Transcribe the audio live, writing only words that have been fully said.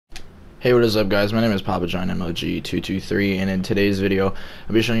Hey, what is up, guys? My name is Papa John MOG223, and in today's video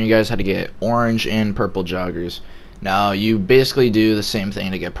I'll be showing you guys how to get orange and purple joggers. Now, you basically do the same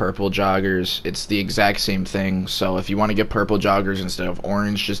thing to get purple joggers. It's the exact same thing, so if you want to get purple joggers instead of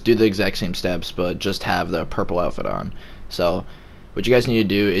orange, just do the exact same steps, but just have the purple outfit on. So what you guys need to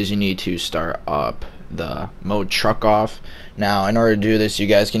do is you need to start up the mode truck off. Now, in order to do this, you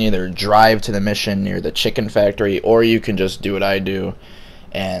guys can either drive to the mission near the chicken factory, or you can just do what I do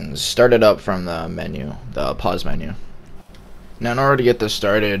and start it up from the menu, the pause menu. Now, in order to get this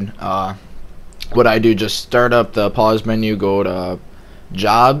started, what I do, just start up the pause menu, go to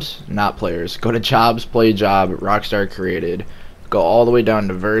jobs, not players, go to jobs, play job, Rockstar created, go all the way down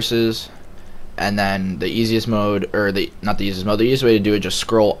to versus, and then the easiest mode, or not the easiest mode, the easiest way to do it, just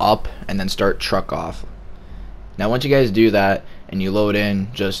scroll up and then start truck off. Now, once you guys do that and you load in,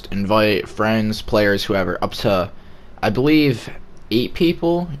 just invite friends, players, whoever, up to, I believe, 8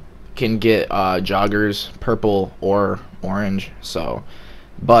 people can get joggers, purple or orange. So,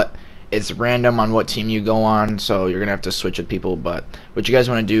 but it's random on what team you go on, so you're gonna have to switch with people. But what you guys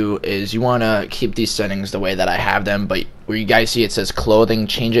want to do is you want to keep these settings the way that I have them, but where you guys see it says clothing,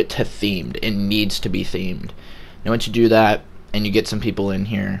 change it to themed. It needs to be themed. Now, once you do that and you get some people in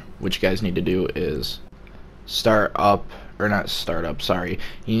here, what you guys need to do is start up, or not start up, sorry,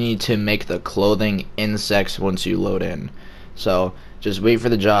 you need to make the clothing insects once you load in. So just wait for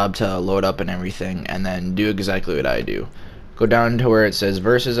the job to load up and everything, and then do exactly what I do. Go down to where it says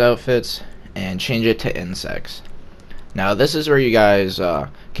versus outfits and change it to insects. Now, this is where you guys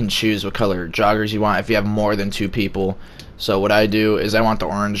can choose what color joggers you want if you have more than 2 people. So what I do is I want the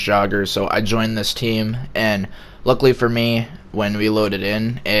orange joggers, so I joined this team, and luckily for me, when we loaded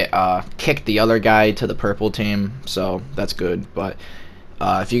in, it kicked the other guy to the purple team, so that's good. But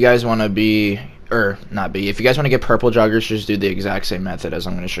if you guys want to be, or not be, if you guys want to get purple joggers, just do the exact same method as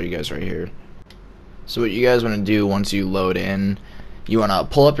I'm going to show you guys right here. So what you guys want to do once you load in, you want to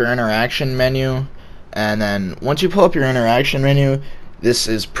pull up your interaction menu, and then once you pull up your interaction menu, this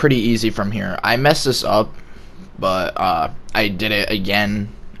is pretty easy from here. I messed this up, but I did it again.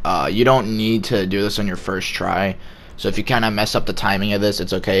 You don't need to do this on your first try, so if you kind of mess up the timing of this,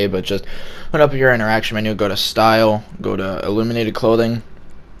 it's okay, but just put up your interaction menu, go to style, go to illuminated clothing,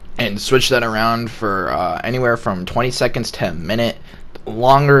 and switch that around for anywhere from 20 seconds to a minute. The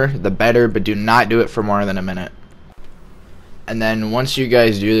longer the better, but do not do it for more than a minute. And then once you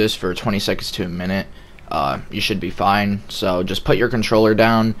guys do this for 20 seconds to a minute, you should be fine. So just put your controller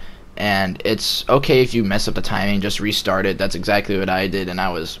down, and it's okay if you mess up the timing, just restart it. That's exactly what I did, and I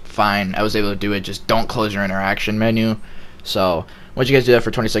was fine. I was able to do it. Just don't close your interaction menu. So once you guys do that for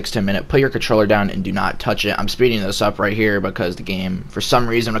 20 seconds to a minute, put your controller down and do not touch it. I'm speeding this up right here because the game, for some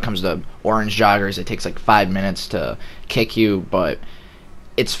reason, when it comes to orange joggers, it takes like 5 minutes to kick you, but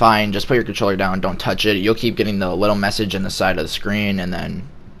it's fine. Just put your controller down, don't touch it. You'll keep getting the little message in the side of the screen, and then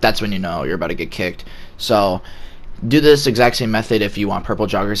that's when you know you're about to get kicked. So do this exact same method if you want purple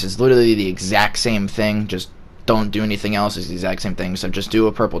joggers. It's literally the exact same thing, just don't do anything else. It's the exact same thing, so just do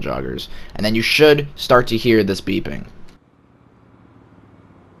a purple joggers, and then you should start to hear this beeping.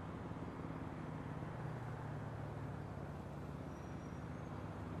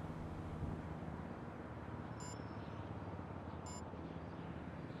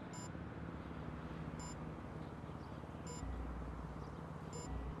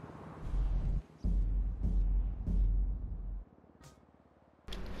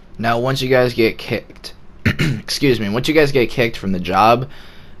 Now, once you guys get kicked, excuse me, once you guys get kicked from the job,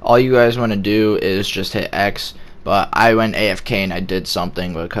 all you guys want to do is just hit X, but I went AFK and I did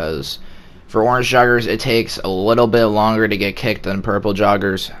something because for orange joggers, it takes a little bit longer to get kicked than purple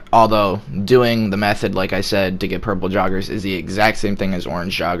joggers, although doing the method, like I said, to get purple joggers is the exact same thing as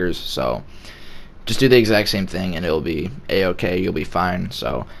orange joggers, so just do the exact same thing and it'll be A-okay, you'll be fine.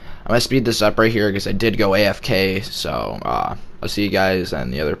 So I'm going to speed this up right here because I did go AFK, so I'll see you guys in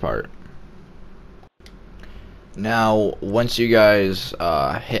the other part. Now, once you guys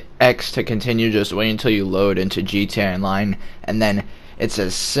hit X to continue, just wait until you load into GTA Online, and then it's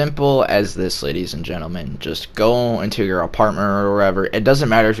as simple as this, ladies and gentlemen. Just go into your apartment or wherever. It doesn't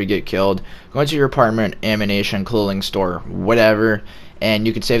matter if you get killed. Go into your apartment, ammunition, clothing store, whatever, and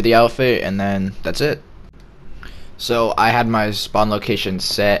you can save the outfit, and then that's it. So I had my spawn location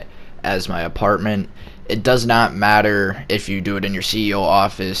set as my apartment. It does not matter if you do it in your CEO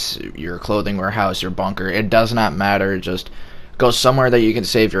office, your clothing warehouse, your bunker. It does not matter. Just go somewhere that you can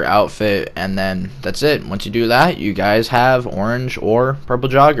save your outfit, and then that's it. Once you do that, you guys have orange or purple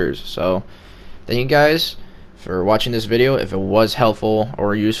joggers. So thank you guys for watching this video. If it was helpful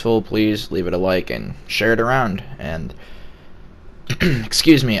or useful, please leave it a like and share it around. And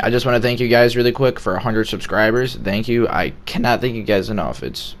excuse me, I just want to thank you guys really quick for 100 subscribers. Thank you. I cannot thank you guys enough.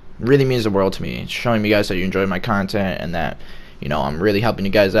 It's really means the world to me. It's showing me guys that you enjoy my content and that, you know, I'm really helping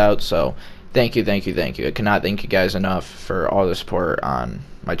you guys out. So thank you, thank you, thank you. I cannot thank you guys enough for all the support on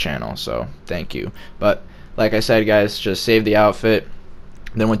my channel. So thank you. But like I said, guys, just save the outfit.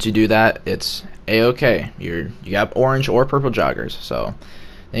 Then once you do that, it's a-okay. You got orange or purple joggers. So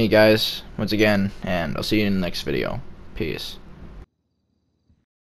thank you guys once again, and I'll see you in the next video. Peace.